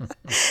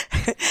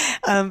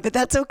 But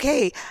that's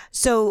okay.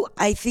 So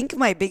I think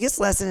my biggest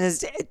lesson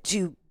is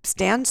to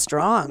stand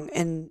strong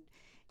and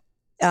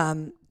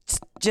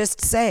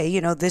just say,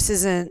 this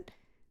isn't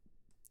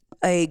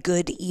a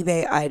good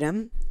eBay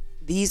item.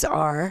 These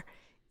are.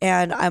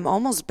 And I'm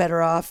almost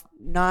better off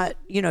not,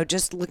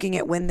 just looking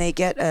at when they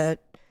get a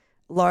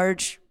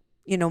large,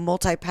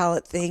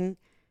 multi-pallet thing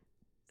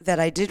that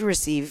I did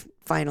receive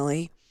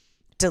finally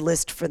to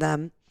list for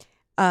them.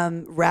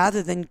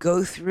 Rather than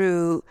go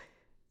through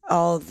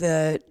all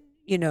the,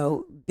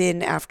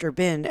 bin after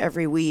bin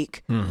every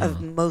week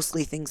of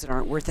mostly things that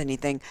aren't worth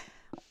anything.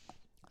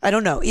 I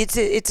don't know.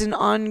 It's an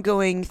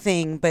ongoing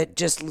thing, but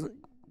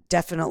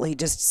definitely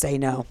just say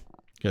no.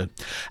 Good.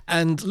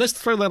 And let's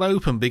throw that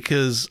open,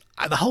 because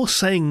the whole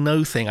saying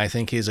no thing, I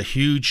think, is a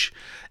huge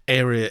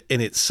area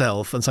in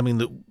itself and something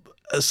that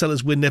as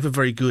sellers we're never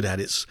very good at.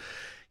 It's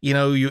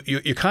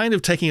you're kind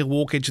of taking a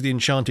walk into the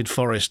enchanted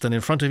forest, and in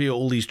front of you are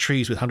all these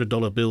trees with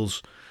 $100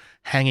 bills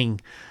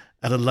hanging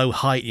at a low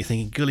height. You're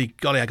thinking,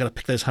 golly, I got to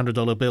pick those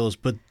 $100 bills.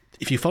 But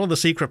if you follow the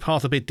secret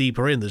path a bit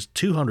deeper in, there's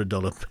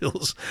 $200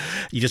 bills.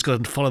 You just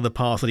got to follow the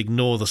path and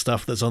ignore the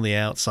stuff that's on the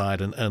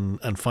outside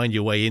and find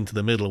your way into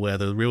the middle where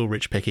the real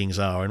rich pickings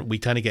are. And we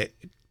kind of get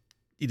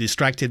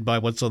distracted by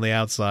what's on the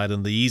outside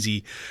and the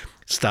easy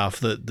stuff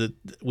that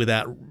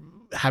without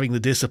having the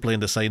discipline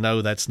to say,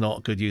 no, that's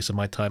not good use of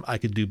my time. I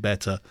could do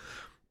better.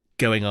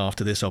 going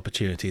after this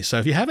opportunity. So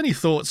if you have any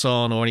thoughts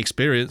on, or any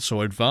experience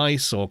or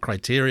advice or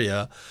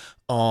criteria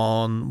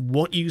on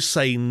what you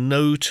say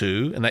no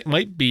to, and that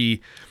might be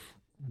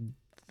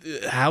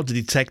how to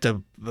detect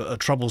a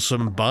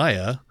troublesome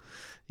buyer.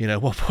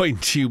 At what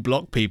point do you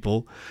block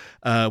people?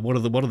 What are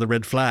the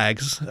red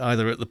flags,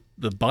 either at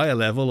the buyer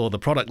level or the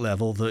product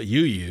level that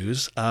you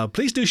use?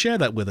 Please do share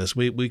that with us.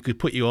 We could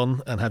put you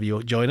on and have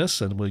you join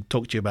us, and we'll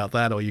talk to you about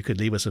that, or you could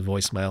leave us a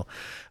voicemail.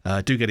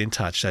 Do get in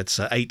touch.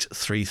 That's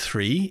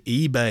 833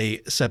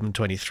 eBay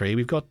 723.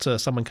 We've got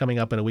someone coming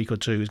up in a week or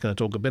two who's going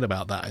to talk a bit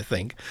about that, I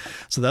think.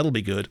 So that'll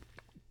be good.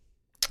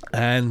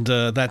 And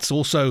that's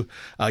also,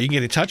 you can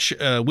get in touch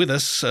with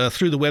us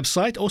through the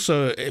website.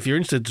 Also, if you're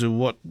interested to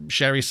what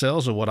Sherry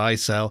sells or what I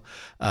sell,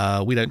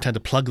 we don't tend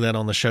to plug that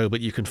on the show, but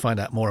you can find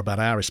out more about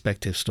our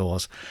respective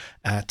stores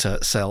at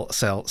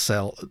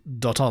sell.online.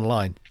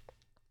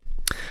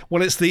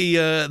 Well, it's the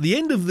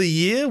end of the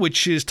year,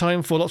 which is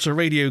time for lots of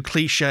radio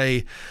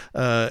cliche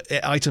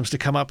items to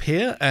come up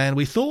here. And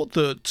we thought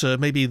that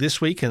maybe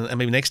this week and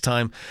maybe next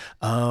time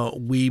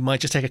we might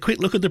just take a quick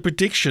look at the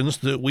predictions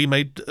that we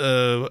made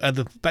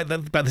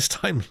about this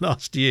time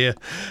last year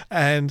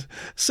and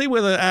see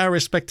whether our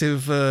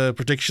respective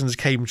predictions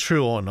came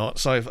true or not.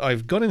 So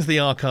I've gone into the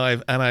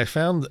archive and I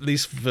found, at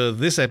least for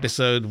this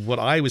episode, what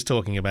I was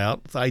talking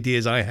about, the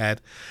ideas I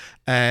had.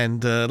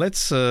 And let's,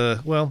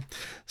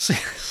 see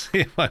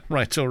if I'm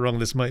right or wrong.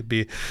 This might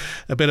be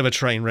a bit of a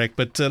train wreck,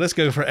 but let's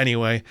go for it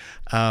anyway.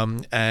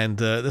 And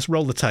let's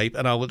roll the tape,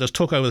 and I'll just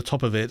talk over the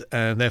top of it,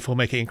 and therefore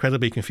make it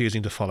incredibly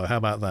confusing to follow. How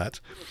about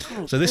that?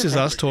 So this is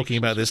us talking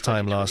about this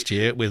time last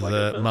year with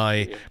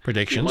my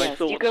predictions. My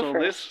thoughts on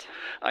this?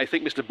 I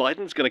think Mr.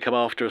 Biden's going to come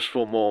after us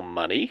for more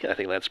money. I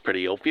think that's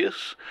pretty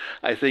obvious.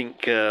 I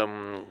think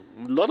a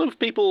lot of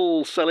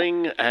people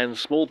selling and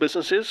small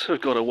businesses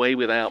have got away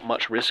without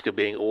much risk of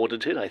being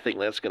audited. I think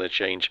that's going to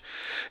change.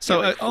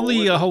 So on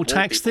the whole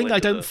tax thing, I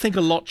don't think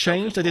a lot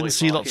changed. I didn't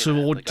see lots of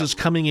auditors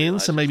coming in,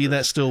 so maybe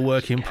that's still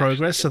work in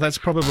progress. So that's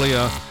probably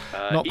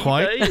not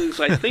quite. eBay is,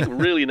 I think,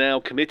 really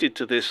now committed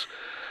to this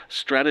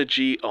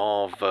strategy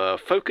of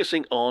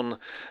focusing on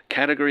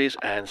categories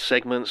and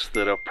segments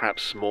that are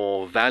perhaps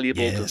more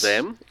valuable to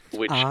them,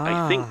 which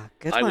I think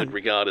I would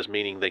regard as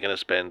meaning they're going to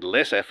spend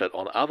less effort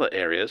on other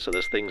areas. So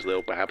there's things that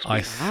will perhaps be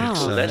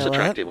less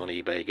attractive on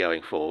eBay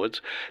going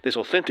forwards. This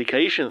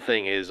authentication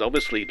thing is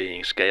obviously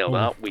being scaled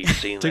up. We've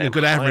seen a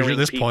good average at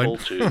this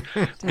point to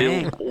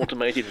build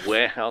automated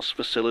warehouse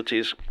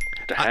facilities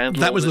to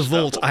handle that was the stuff.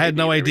 vault. I had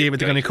no idea they were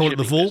going to call it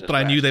the vault, but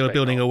I knew they were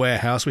building a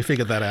warehouse. We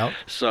figured that out.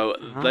 So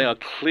they are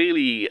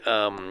clearly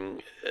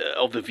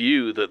of the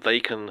view that they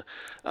can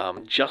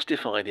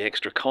justify the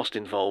extra cost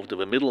involved of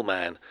a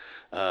middleman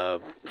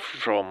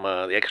from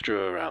the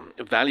extra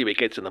value it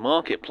gets in the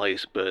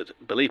marketplace. But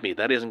believe me,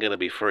 that isn't going to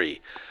be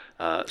free.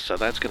 So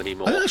that's going to be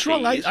more. That's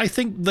wrong. I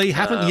think they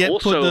haven't yet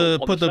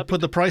put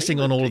the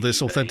pricing on all of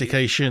this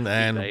authentication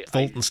and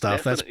vault and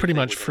stuff. That's pretty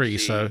much free.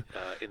 So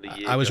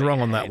I was wrong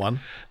on that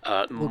one.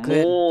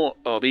 More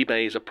of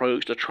eBay's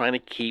approach to trying to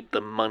keep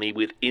the money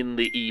within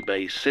the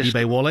eBay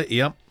system. eBay wallet,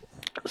 yep.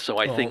 So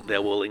I think they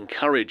will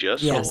encourage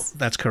us, or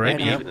that's correct.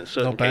 Maybe even in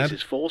certain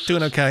cases force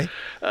us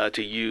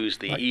to use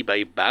the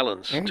eBay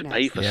balance to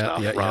pay for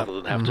stuff rather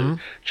than have to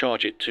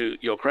charge it to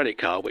your credit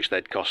card, which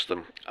they'd cost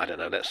them, I don't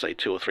know, let's say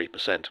 2 or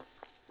 3%.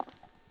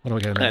 What do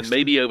we go next? And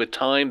maybe over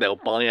time they'll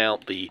buy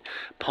out the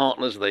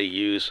partners they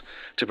use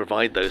to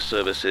provide those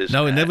services.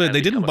 No,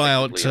 they didn't buy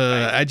out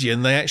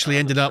Adyen. They actually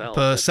ended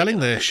up selling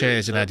their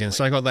shares in Adyen.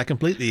 So I got that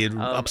completely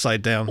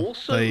upside down.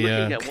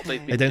 They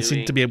don't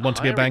seem to want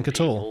to be a bank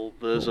at all.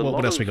 There's a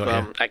what else we got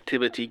here?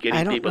 Activity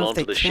getting people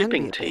onto the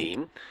shipping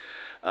team.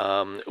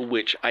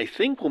 Which I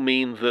think will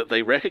mean that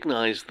they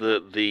recognize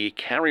that the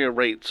carrier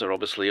rates are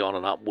obviously on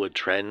an upward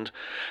trend,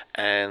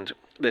 and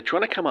they're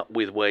trying to come up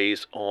with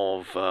ways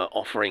of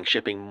offering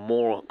shipping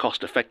more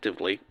cost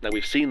effectively. Now,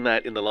 we've seen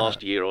that in the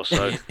last year or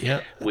so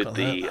with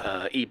the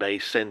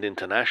eBay Send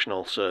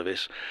International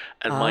service,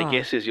 and my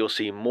guess is you'll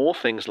see more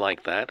things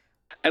like that.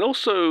 And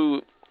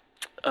also,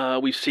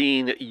 we've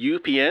seen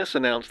UPS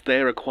announce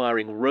they're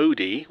acquiring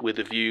Roadie with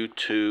a view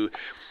to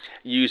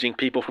using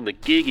people from the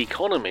gig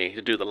economy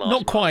to do the last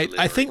Not quite.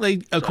 delivery. I think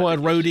they acquired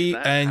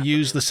Roadie and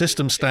used the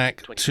system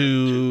stack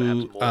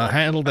to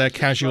handle their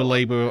casual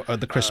labor at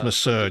the Christmas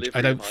surge.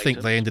 I don't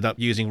think they ended up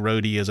using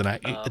Roadie as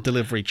a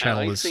delivery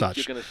channel as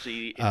such. But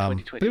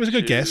it was a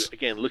good guess.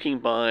 Again, looking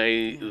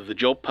by the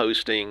job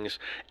postings,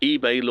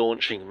 eBay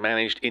launching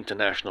managed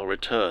international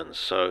returns.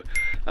 So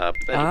they'll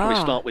probably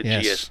start with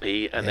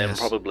GSP and then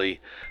probably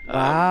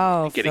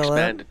get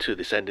expanded to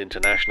the Send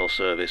International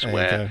service,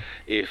 where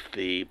if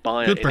the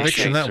buyer initiates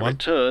a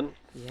return,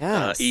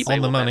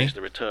 eBay will manage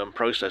the return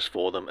process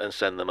for them and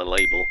send them a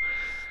label.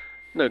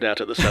 No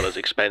doubt at the seller's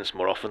expense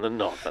more often than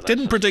not. But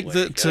didn't predict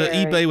that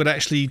eBay would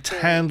actually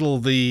handle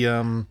the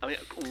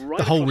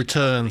whole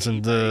returns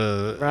and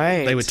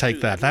they would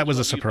take that. That was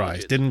a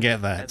surprise. Didn't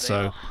get that.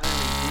 So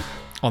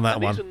on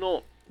that one. These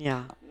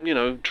are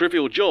not,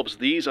 trivial jobs.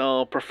 These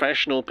are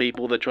professional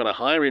people they're trying to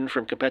hire in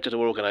from competitor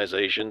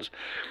organizations.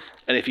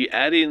 And if you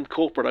add in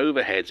corporate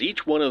overheads,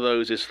 each one of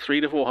those is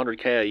 $300 to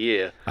 $400K a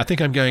year. I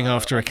think I'm going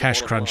after a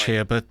cash crunch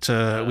here, but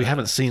we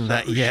haven't seen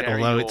that yet,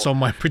 although it's on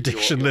my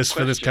prediction list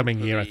for this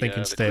coming year. I think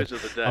instead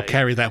I'll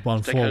carry that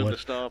one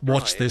forward.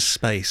 Watch this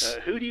space.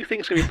 Who do you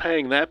think is going to be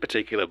paying that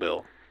particular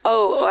bill?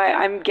 Oh,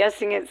 I'm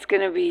guessing it's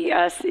going to be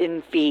us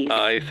in fees.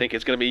 I think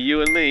it's going to be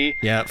you and me.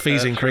 Yeah,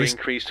 fees increased.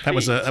 That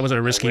was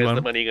a risky one. Where's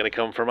the money going to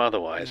come from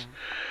otherwise?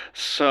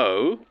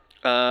 So,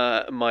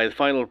 my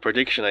final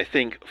prediction, I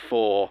think,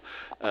 for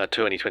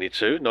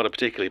 2022, not a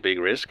particularly big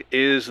risk,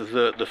 is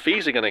that the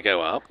fees are going to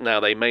go up.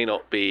 Now, they may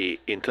not be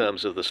in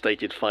terms of the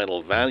stated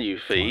final value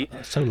fee,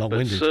 so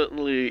long-winded. But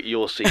certainly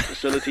you'll see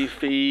facility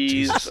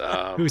fees.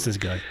 Who is this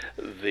guy?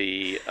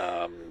 The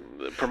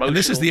and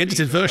this is the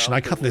edited version.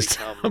 I cut this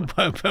down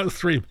by about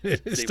 3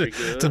 minutes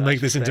to make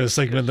this into a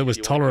segment that was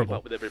tolerable.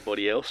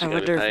 I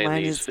wonder if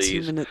mine is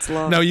 2 minutes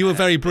long. No, you were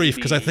very brief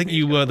because I think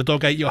the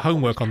dog ate your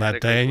homework on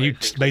that day and you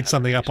made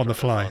something up on the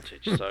fly.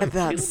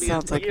 That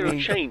sounds like me. It'll be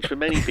a change for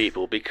many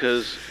people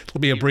because it'll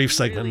be a brief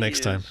segment next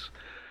time.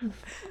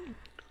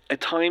 A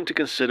time to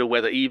consider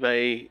whether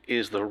eBay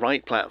is the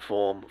right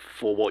platform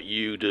for what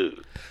you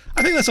do.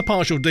 I think that's a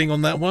partial ding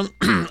on that one.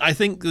 I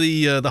think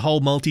the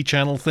whole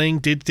multi-channel thing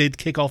did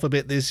kick off a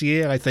bit this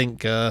year. I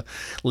think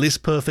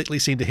List Perfectly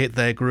seemed to hit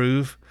their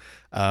groove.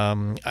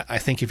 I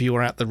think if you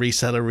were at the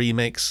reseller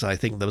remix, I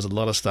think there was a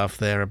lot of stuff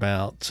there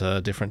about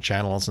different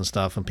channels and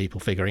stuff and people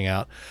figuring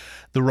out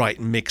the right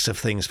mix of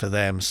things for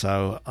them.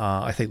 So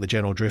I think the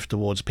general drift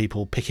towards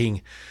people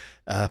picking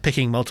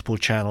multiple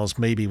channels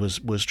maybe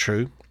was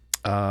true.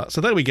 So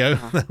there we go.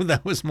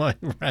 That was my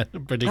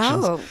random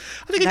predictions. Oh,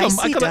 I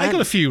think I got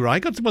a few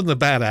right. It wasn't a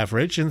bad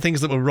average, and things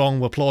that were wrong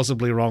were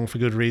plausibly wrong for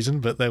good reason.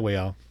 But there we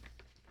are.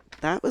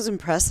 That was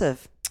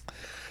impressive.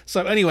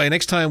 So anyway,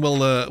 next time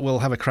we'll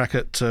have a crack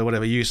at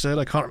whatever you said.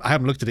 I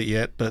haven't looked at it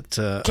yet, but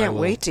can't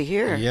wait to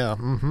hear. Yeah.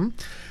 Mm-hmm.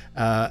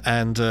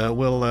 And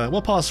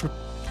we'll pass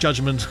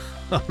judgment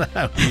on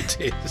how you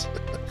did.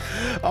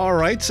 All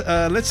right,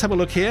 let's have a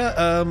look here.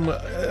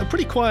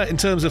 Pretty quiet in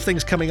terms of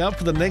things coming up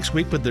for the next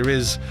week, but there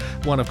is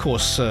one, of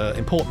course,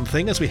 important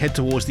thing as we head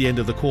towards the end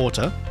of the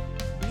quarter.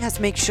 Yes,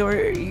 make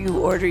sure you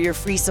order your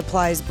free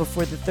supplies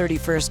before the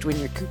 31st when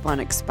your coupon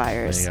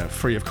expires. There you go.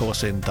 Free, of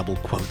course, in double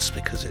quotes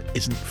because it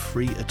isn't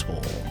free at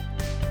all.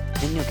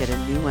 Then you'll get a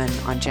new one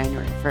on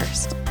January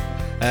 1st.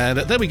 And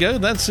there we go.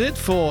 That's it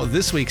for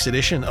this week's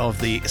edition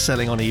of the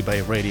Selling on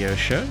eBay radio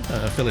show.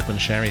 Philip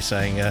and Sherry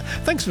saying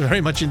thanks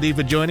very much indeed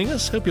for joining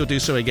us. Hope you'll do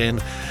so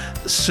again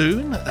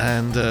soon.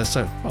 And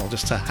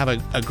just have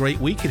a great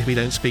week. And if we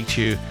don't speak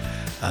to you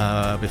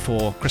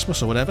before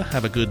Christmas or whatever,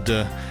 have a good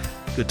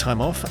time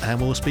off, and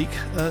we'll speak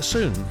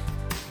soon.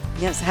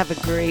 Yes, have a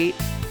great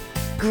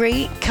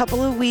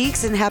couple of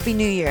weeks, and Happy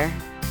New Year.